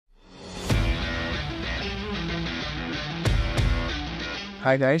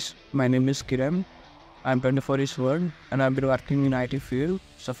Hi guys, my name is Kiran. I'm 24 years old and I've been working in IT field.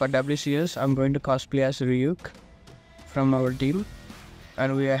 So for WCS, I'm going to cosplay as Ryuk from our team.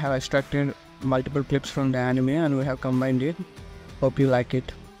 And we have extracted multiple clips from the anime and we have combined it. Hope you like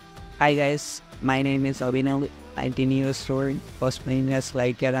it. Hi guys, my name is Abhinav, 19 years old, cosplaying as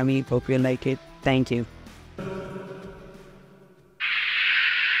like Karami. Hope you like it. Thank you.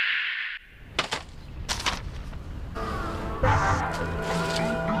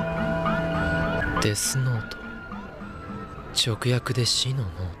 Death Note 直訳で死のノー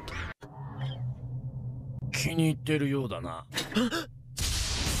ト気に入ってるようだな。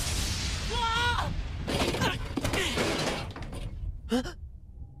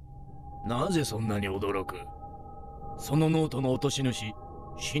なぜそんなに驚く？そのノートの落とし主、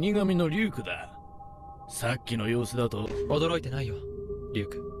死神のリュウクだ。さっきの様子だと驚いてないよ、リュウ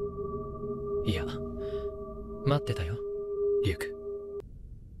ク。いや、待ってたよ、リュウク。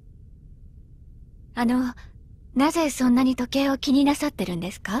なぜそんなに時計を気になさってるん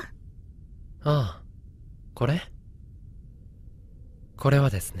ですか？ああ、これは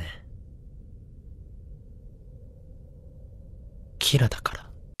ですね、キラだから。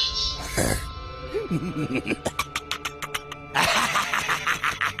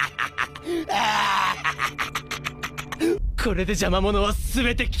これで邪魔者は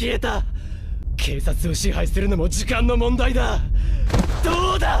全て消えた。警察を支配するのも時間の問題だ。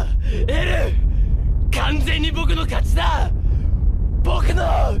どうだ、エル。完全に僕の勝ちだ。僕の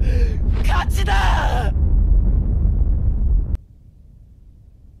勝ちだ。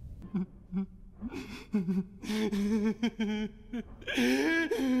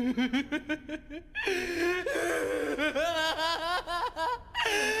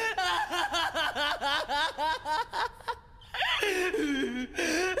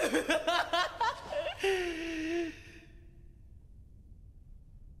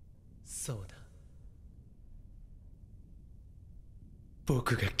そうだ、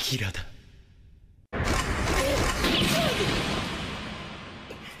僕がキラだ。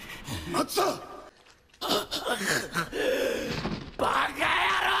松田バカ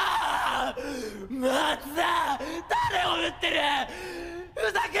野郎、松田、誰を撃ってる。ふ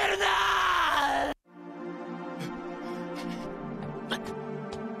ざけるな。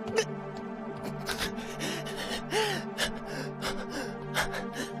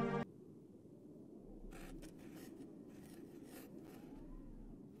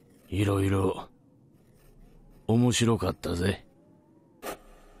いろいろ面白かったぜ。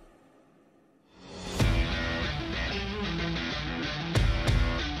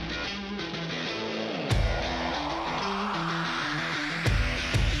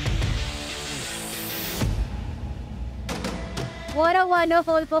What a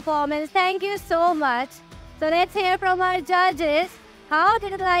wonderful performance. Thank you so much. So let's hear from our judges. How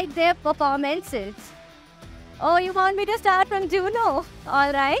did you like their performances? Oh, you want me to start from Juno?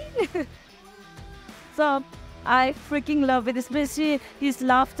 Alright. So, I freaking love it, especially his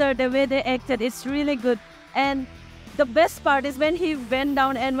laughter, the way they acted, it's really good. And the best part is when he went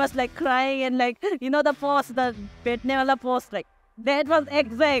down and was like crying and like, you know, the pose, the Betnewala pose, like, that was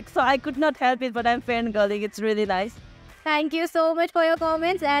exact. So I could not help it, but I'm fangirling. It's really nice. Thank you so much for your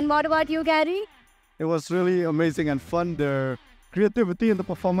comments. And what about you, Gary? It was really amazing and fun. Their creativity in the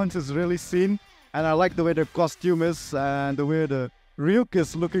performance is really seen. And I like the way their costume is and the way the Ryuk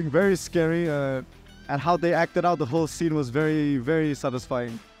is looking very scary. And how they acted out the whole scene was very, very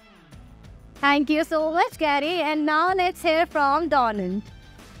satisfying. Thank you so much, Gary. And now let's hear from Donald.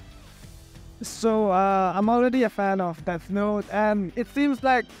 So, I'm already a fan of Death Note, and it seems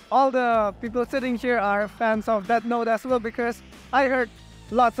like all the people sitting here are fans of Death Note as well, because I heard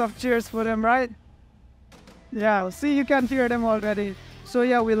lots of cheers for them, right? Yeah, see, you can hear them already. So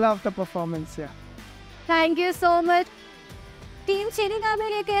yeah, we love the performance, yeah. Thank you so much. Team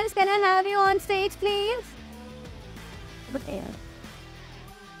Shinigami Requiem, can I have you on stage, please?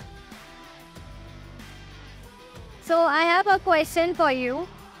 So I have a question for you.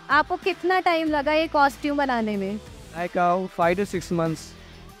 आपको कितना टाइम लगा ये कॉस्ट्यूम बनाने में? Like 5 to 6 months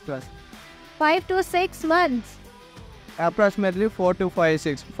plus. 5 to 6 months? Approximately 4 to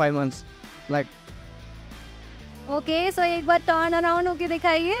 5 months. Like. Okay, so एक बार turn around होके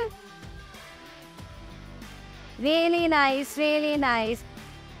दिखाइए. Really nice, really nice.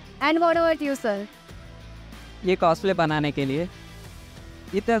 And what about you, sir? ये कॉस्प्ले बनाने के लिए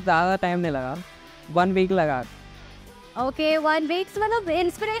इतना ज़्यादा टाइम नहीं लगा, 1 week लगा। Okay, 1 week. मतलब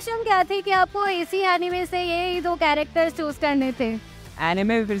इंस्पिरेशन क्या थी कि आपको इसी एनिमे से ये 2 कैरेक्टर्स चूज करने थे?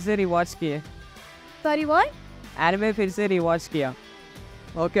 एनिमे फिर से रिवॉच किए। Sorry, what? एनिमे फिर से रिवॉच किया।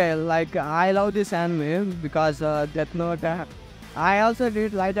 Okay, like I love this anime because Death Note I also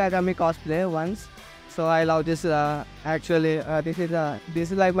did Light Yagami cosplay once, so I love this.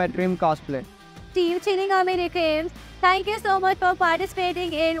 This is like my dream cosplay. Team Shinigami Requiem, thank you so much for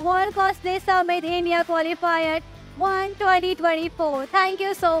participating in World Cosplay Summit India Qualifier 1 2024. Thank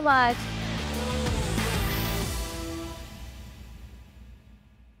you so much.